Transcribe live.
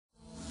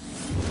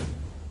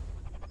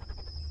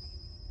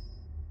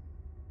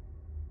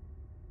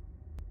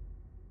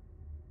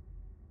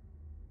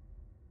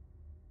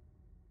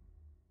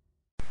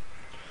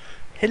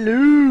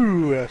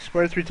Hello!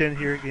 Sparta310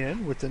 here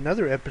again with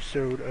another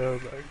episode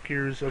of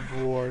Gears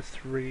of War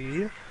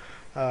 3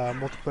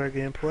 multiplayer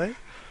gameplay.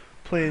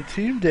 Playing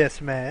Team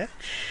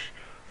Deathmatch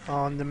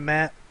on the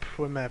map.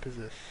 What map is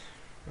this?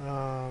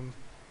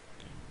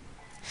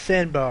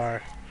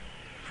 Sandbar.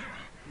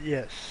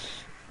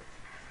 Yes.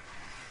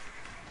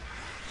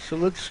 So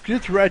let's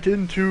get right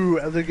into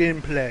the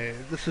gameplay.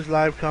 This is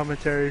live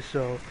commentary,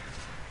 so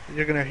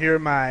you're going to hear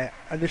my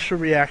initial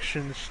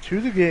reactions to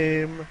the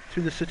game,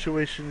 to the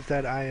situations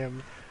that I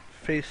am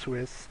faced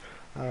with.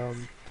 I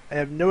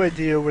have no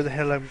idea where the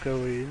hell I'm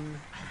going.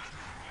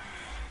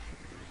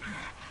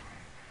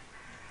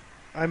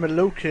 I'm a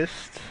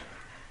locust.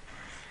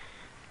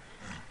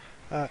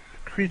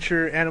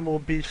 Creature, animal,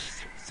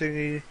 beast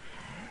thingy.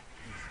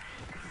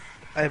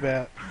 I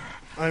bet.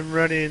 I'm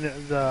running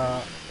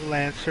the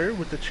Lancer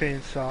with the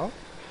chainsaw,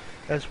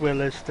 as well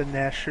as the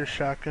Nasher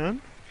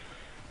shotgun.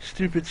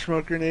 Stupid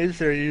smoke grenades,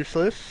 they're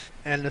useless,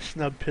 and the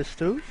snub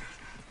pistol.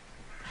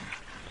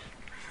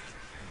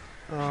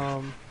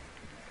 My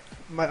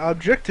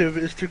objective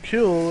is to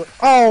kill,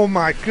 oh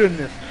my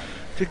goodness,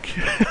 to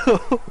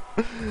kill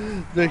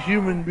the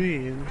human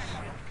beings.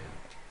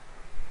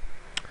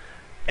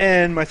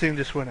 And my thing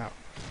just went out.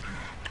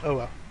 Oh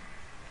well.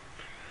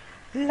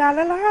 La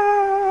la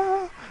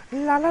la,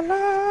 la la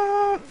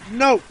la.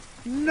 No,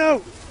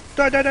 no.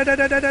 Da da da da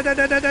da da da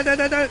da da da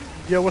da da.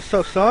 Yo, what's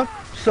up, son?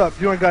 What's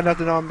up? You ain't got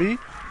nothing on me.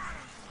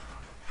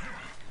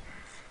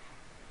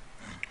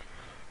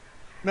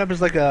 Map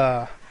is like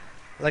a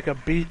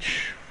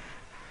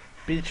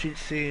beachy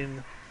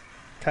scene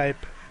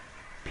type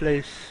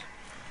place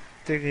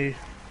thingy.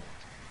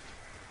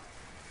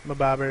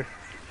 Mabobber.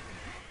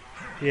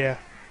 Yeah.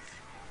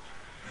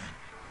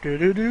 Do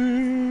do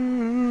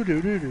do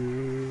do do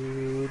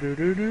do do do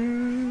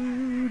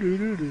do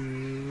do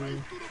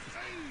do.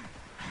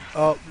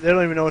 Oh, they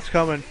don't even know what's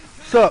coming.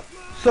 Sup?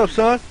 Sup,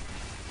 son?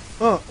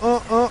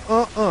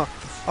 Oh,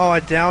 I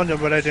downed him,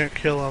 but I didn't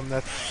kill him.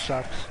 That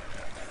sucks.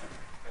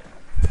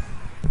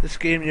 This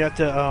game, you have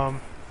to,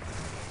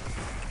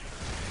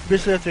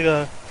 basically have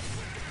to,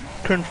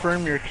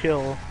 confirm your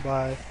kill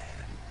by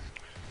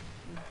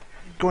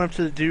going up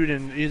to the dude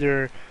and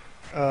either,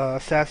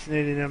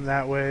 assassinating him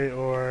that way,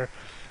 or,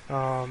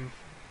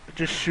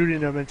 just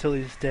shooting him until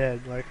he's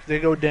dead. Like, they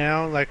go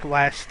down, like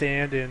Last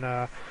Stand in,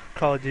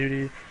 Call of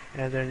Duty,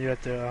 and then you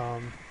have to,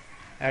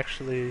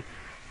 actually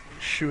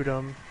shoot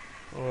him,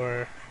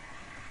 or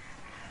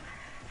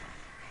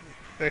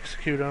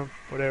execute him,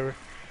 whatever.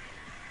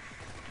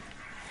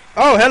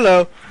 Oh,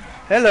 hello!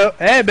 Hello!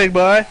 Hey, big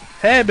boy!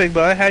 Hey, big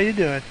boy! How you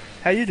doing?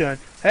 How you doing?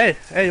 Hey!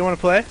 Hey, you wanna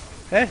play?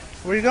 Hey!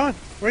 Where you going?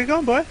 Where you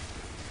going, boy?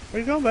 Where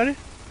you going, buddy?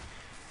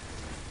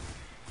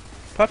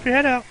 Pop your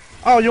head out.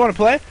 Oh, you wanna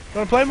play? You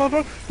wanna play,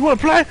 motherfucker? You wanna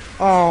play?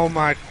 Oh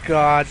my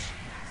god.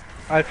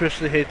 I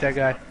officially hate that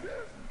guy.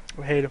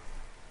 I hate him.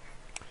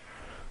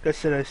 Like I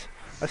said,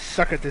 I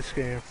suck at this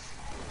game.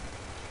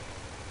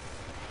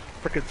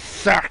 Frickin'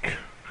 suck!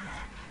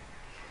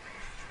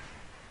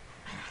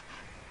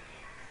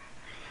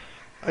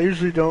 I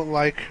usually don't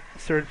like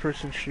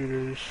third-person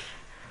shooters,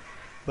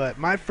 but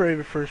my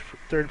favorite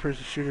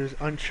third-person shooter is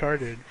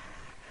Uncharted.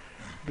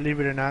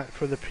 Believe it or not,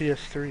 for the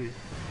PS3.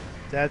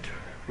 That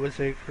was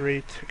a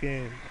great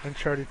game.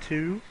 Uncharted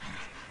 2.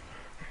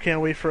 I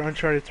can't wait for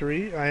Uncharted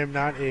 3. I'm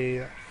not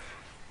saying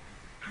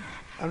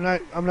I'm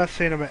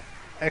an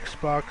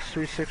Xbox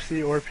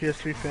 360 or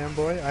PS3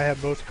 fanboy. I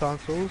have both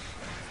consoles,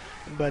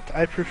 but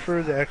I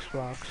prefer the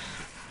Xbox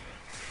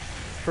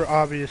for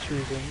obvious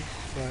reasons,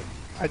 but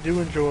I do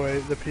enjoy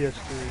the PS3.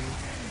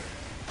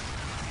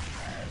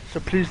 So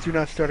please do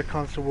not start a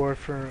console war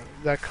for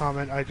that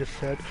comment I just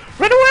said.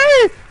 Run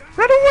away!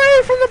 Run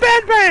away from the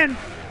bad man!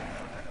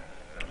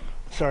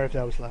 Sorry if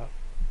that was loud.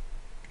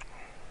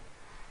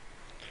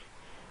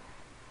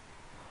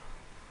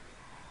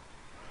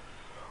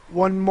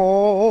 One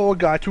more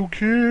guy to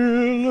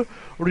kill.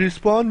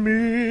 Respawn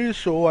me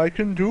so I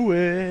can do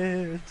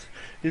it.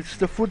 It's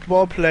the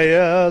football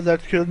player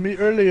that killed me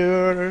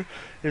earlier.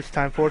 It's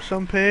time for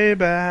some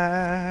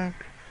payback.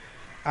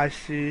 I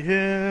see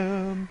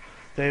him.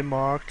 They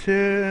marked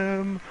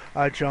him.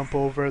 I jump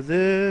over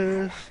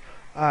this.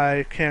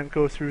 I can't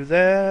go through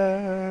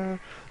there.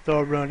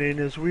 The running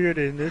is weird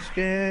in this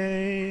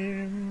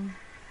game.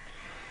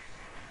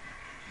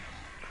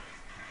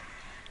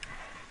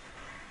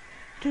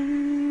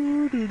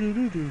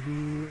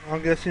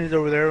 I'm guessing he's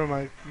over there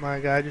where my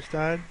guy just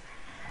died.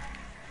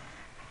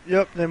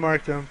 Yep, they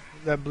marked him.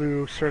 That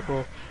blue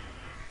circle.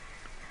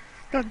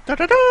 Dun, dun,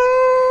 dun, dun!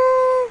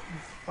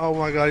 Oh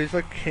my god, he's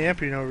like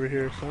camping over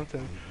here or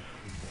something.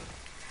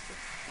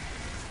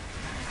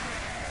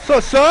 So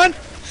son!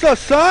 So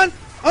son!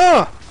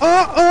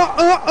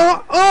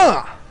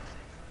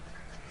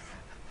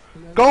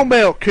 Go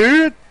mail,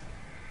 kid!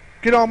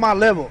 Get on my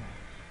level.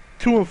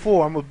 2 and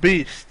 4, I'm a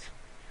beast.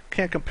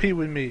 Can't compete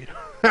with me.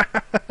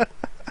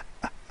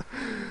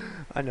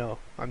 I know,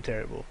 I'm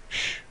terrible.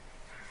 Shh.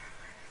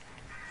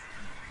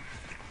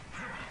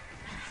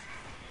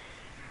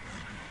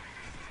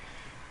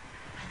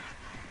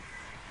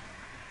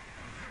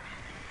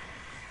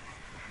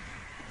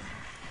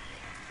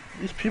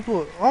 These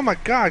people, oh my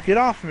god, get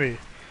off me.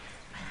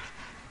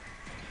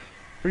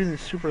 Breathing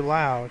super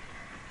loud.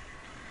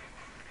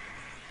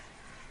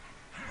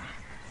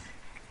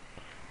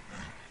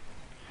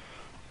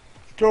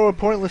 Throw a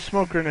pointless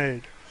smoke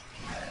grenade.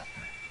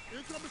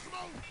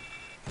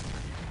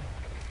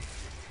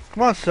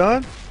 Come on,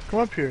 son. Come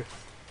up here.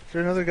 Is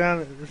there another guy?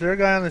 Is there a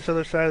guy on this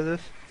other side of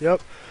this?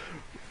 Yep.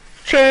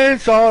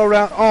 Chainsaw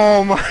around.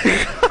 Oh my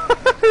god.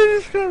 I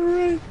just got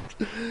raped.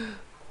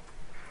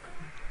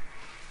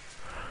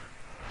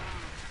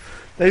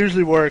 That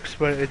usually works,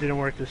 but it didn't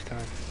work this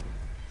time.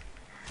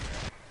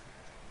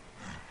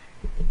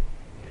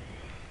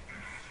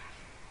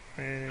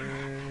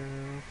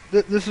 And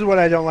this is what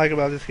I don't like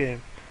about this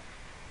game.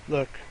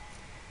 Look.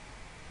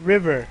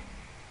 River.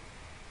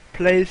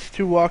 Place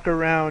to walk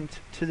around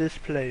to this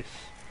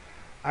place.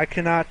 I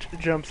cannot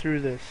jump through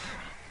this.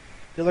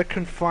 They like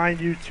confine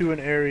you to an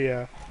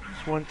area.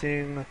 It's one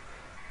thing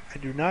I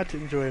do not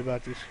enjoy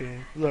about this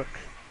game. Look.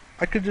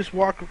 I could just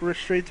walk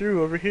straight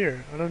through over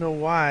here. I don't know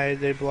why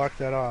they blocked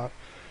that off.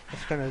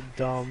 That's kind of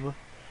dumb.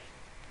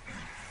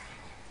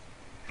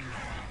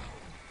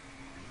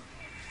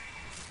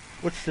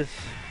 What's this?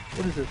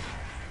 What is this?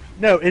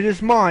 No, it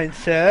is mine,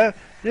 sir.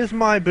 It is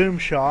my boom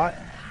shot.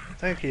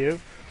 Thank you.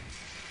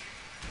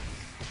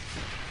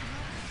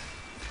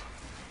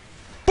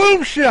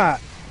 Boom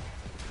shot!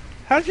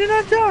 How'd you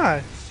not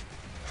die?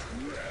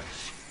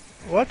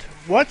 What?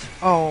 What?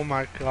 Oh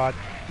my god.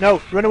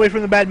 No, run away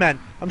from the bad man.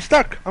 I'm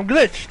stuck. I'm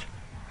glitched.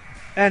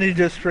 And he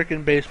just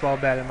freaking baseball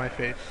bat in my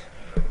face.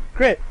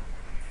 Great.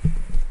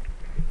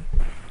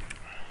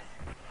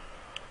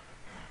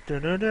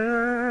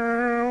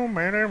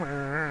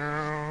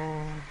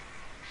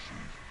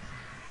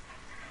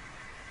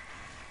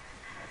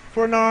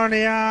 For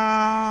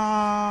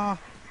Narnia!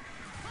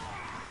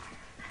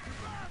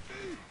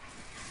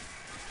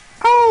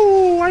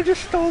 Oh, I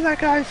just stole that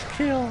guy's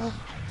kill.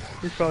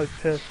 He's probably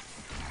pissed.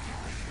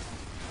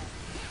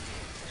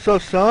 So,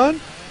 son?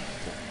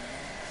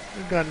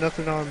 You got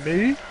nothing on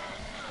me?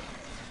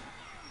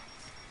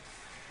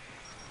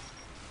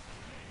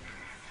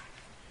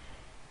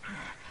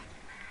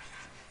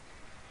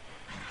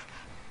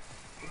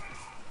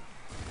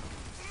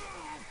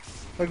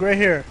 Look right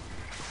here.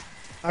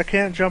 I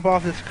can't jump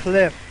off this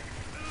cliff.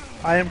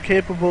 I am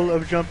capable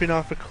of jumping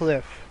off a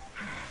cliff.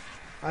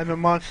 I'm a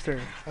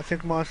monster. I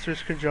think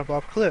monsters can jump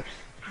off cliffs.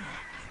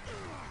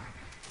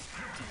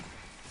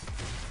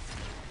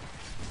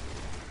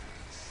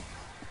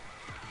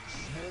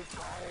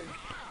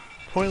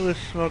 Pointless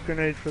smoke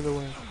grenade for the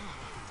win.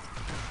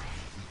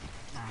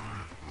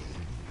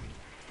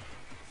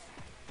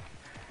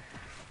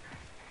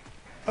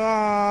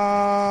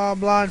 Ah,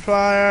 blind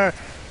fire!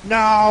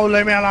 No,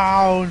 leave me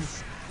alone!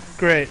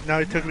 Great, now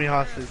he took me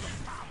hostage.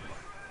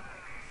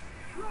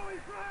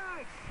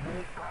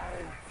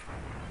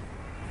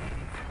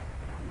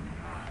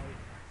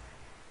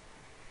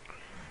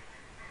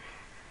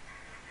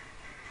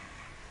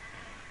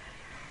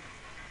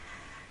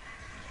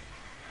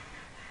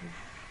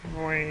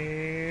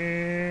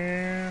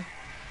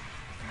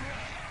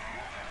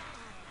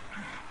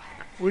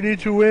 We need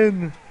to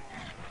win.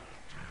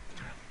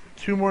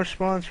 2 more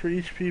spawns for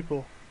each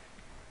people.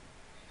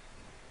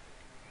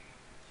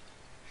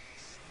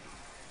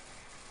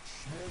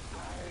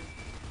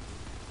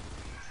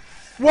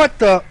 What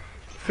the?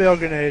 Fail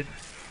grenade.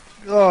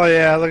 Oh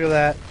yeah, look at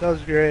that. That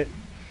was great.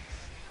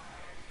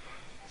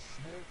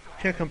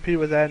 Can't compete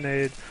with that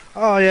nade.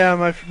 Oh yeah,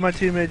 my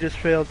teammate just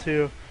failed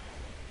too.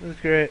 That was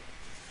great.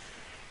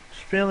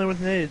 Just failing with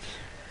nades.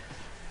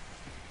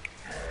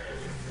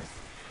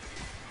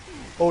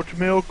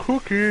 Oatmeal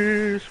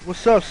cookies.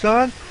 What's up,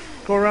 son?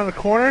 Go around the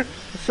corner.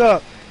 What's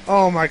up?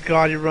 Oh my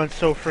god, you run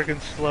so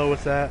freaking slow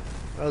with that.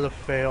 That was a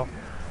fail.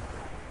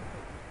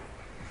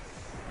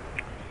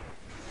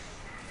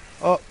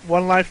 Oh,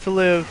 1 life to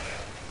live.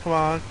 Come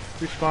on,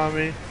 respawn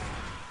me.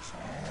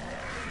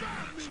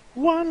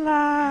 1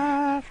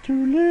 life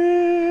to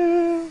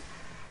live.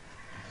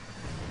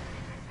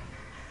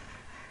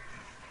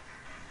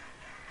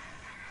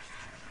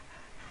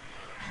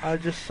 I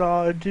just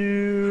saw a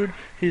dude,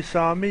 he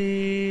saw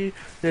me.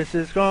 This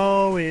is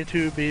going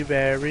to be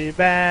very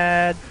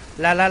bad.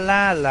 La la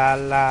la la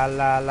la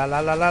la la la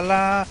la la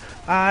la.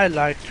 I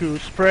like to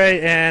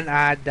spray and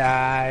I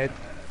died.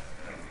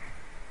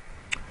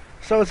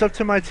 So it's up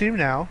to my team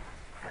now.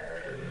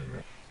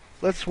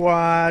 Let's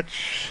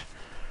watch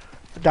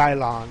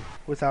Dylon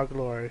without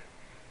glory.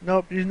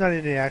 Nope, he's not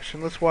in the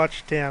action. Let's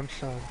watch Damn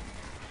Son.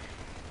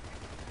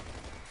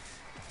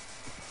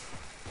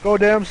 Go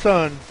Damn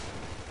Son.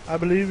 I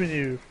believe in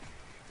you.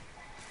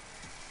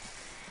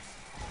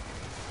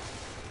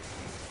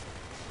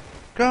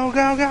 Go,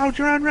 go, go.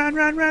 Run, run,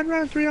 run, run,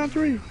 run. 3 on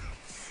 3.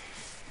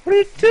 What are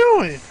you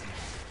doing?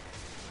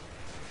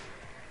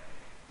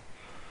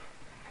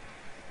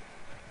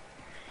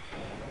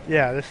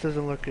 Yeah, this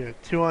doesn't look good.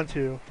 2 on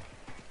 2.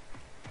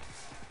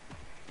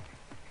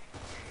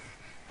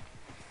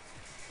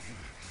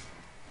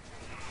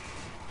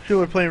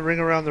 People are playing Ring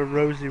Around the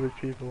Rosie with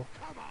people.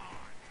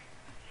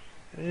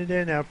 Any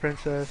day now,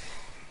 princess.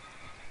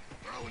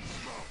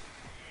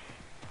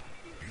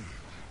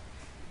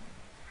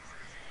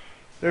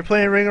 They're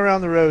playing Ring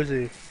Around the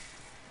Rosie.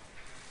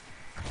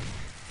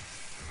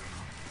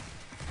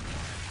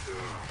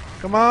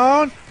 Come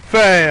on!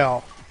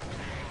 Fail!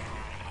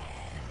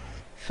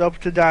 It's up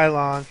to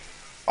Dylon.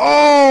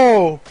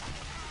 Oh!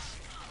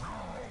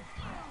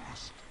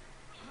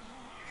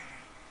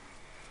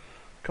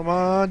 Come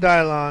on,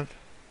 Dylon.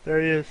 There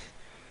he is.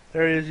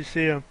 There he is, you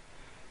see him.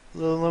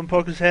 Let him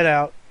poke his head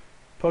out.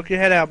 Poke your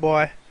head out,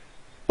 boy.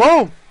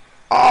 Boom!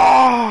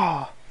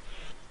 Oh!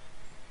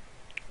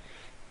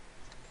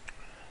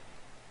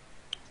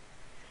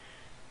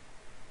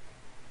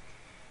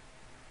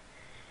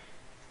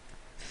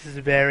 This is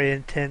a very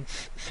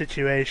intense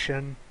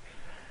situation.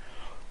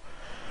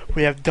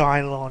 We have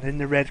Dylon in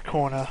the red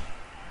corner.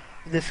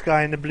 This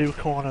guy in the blue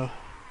corner.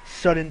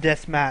 Sudden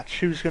death match.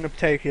 Who's gonna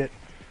take it?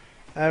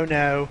 Oh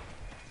no.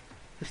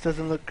 This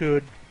doesn't look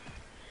good.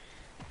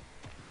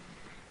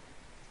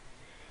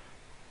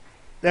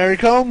 There he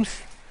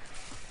comes.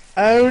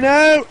 Oh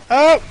no.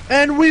 Oh,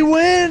 and we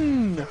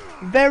win.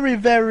 Very,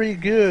 very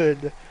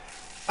good.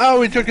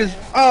 Oh, he took his...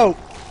 Oh.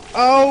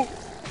 Oh.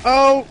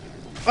 Oh.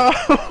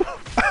 Oh.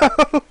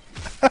 Oh.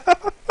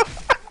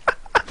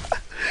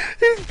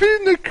 He's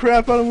beating the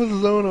crap out of him with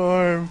his own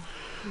arm.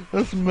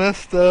 That's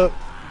messed up.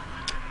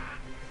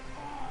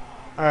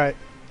 Alright,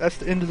 that's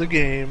the end of the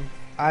game.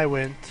 I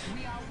went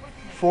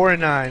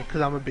 4-9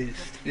 because I'm a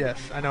beast. Yes,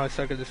 I know I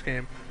suck at this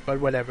game, but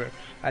whatever.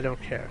 I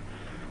don't care.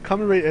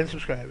 Comment, rate, and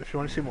subscribe if you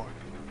want to see more.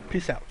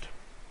 Peace out.